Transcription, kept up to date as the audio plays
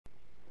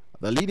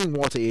The leading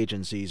water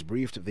agencies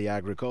briefed the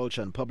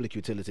Agriculture and Public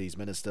Utilities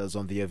ministers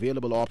on the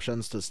available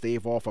options to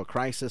stave off a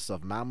crisis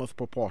of mammoth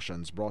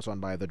proportions brought on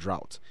by the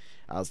drought.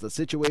 As the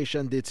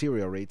situation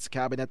deteriorates,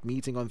 Cabinet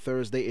meeting on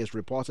Thursday is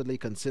reportedly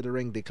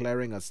considering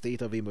declaring a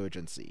state of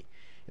emergency.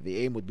 The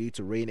aim would be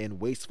to rein in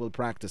wasteful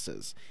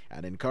practices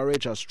and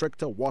encourage a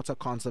stricter water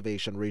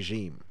conservation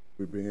regime.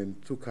 We bring in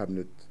to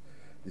Cabinet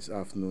this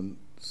afternoon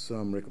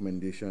some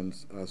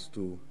recommendations as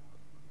to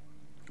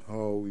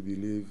how we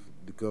believe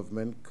the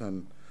government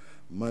can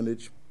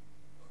manage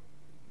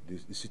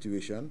the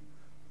situation,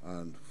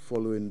 and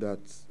following that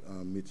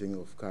meeting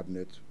of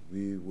Cabinet,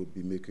 we would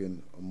be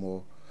making a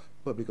more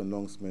public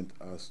announcement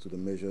as to the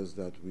measures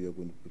that we are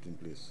going to put in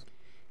place.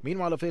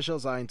 Meanwhile,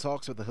 officials are in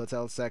talks with the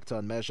hotel sector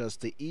on measures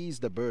to ease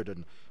the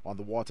burden on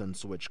the water and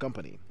sewage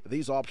company.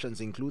 These options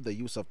include the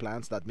use of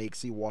plants that make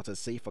seawater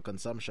safe for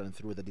consumption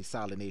through the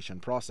desalination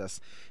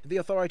process. The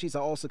authorities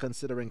are also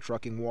considering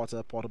trucking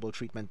water, portable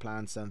treatment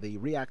plants, and the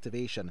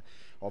reactivation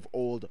of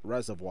old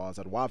reservoirs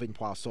at Wavin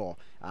Poisson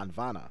and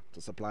Vanna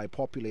to supply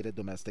populated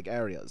domestic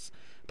areas.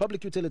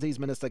 Public Utilities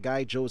Minister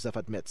Guy Joseph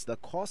admits the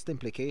cost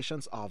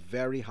implications are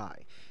very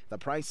high. The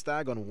price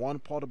tag on one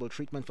portable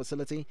treatment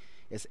facility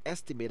is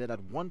estimated at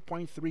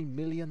 $1.3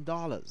 million.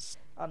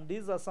 And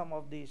these are some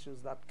of the issues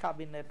that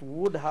Cabinet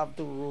would have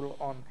to rule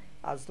on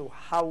as to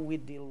how we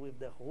deal with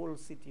the whole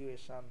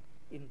situation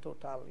in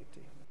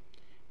totality.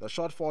 The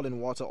shortfall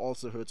in water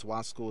also hurts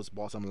Wasco's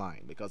bottom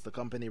line because the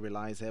company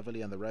relies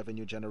heavily on the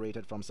revenue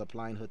generated from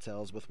supplying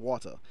hotels with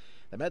water.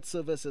 The Met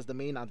Service is the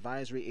main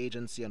advisory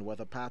agency on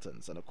weather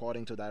patterns, and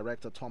according to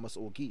Director Thomas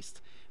Auguste,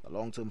 the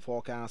long-term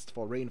forecast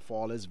for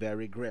rainfall is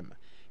very grim.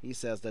 He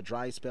says the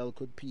dry spell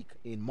could peak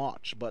in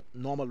March, but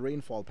normal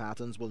rainfall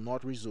patterns will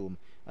not resume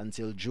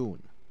until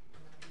June.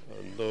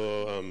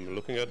 Though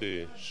looking at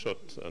the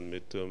short and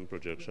mid-term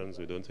projections,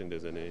 we don't think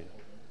there's any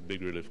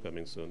big relief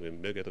coming soon. We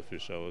may get a few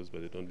showers,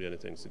 but it won't be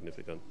anything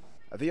significant.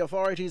 The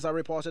authorities are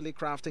reportedly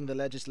crafting the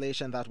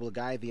legislation that will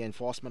guide the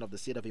enforcement of the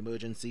state of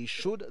emergency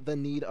should the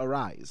need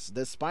arise.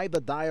 Despite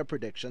the dire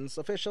predictions,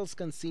 officials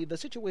concede the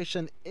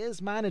situation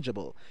is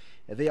manageable.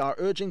 They are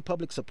urging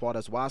public support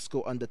as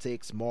Wasco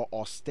undertakes more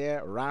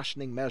austere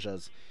rationing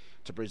measures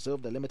to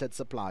preserve the limited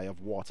supply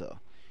of water.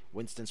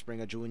 Winston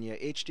Springer Jr.,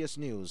 HTS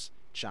News,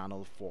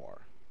 Channel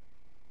 4.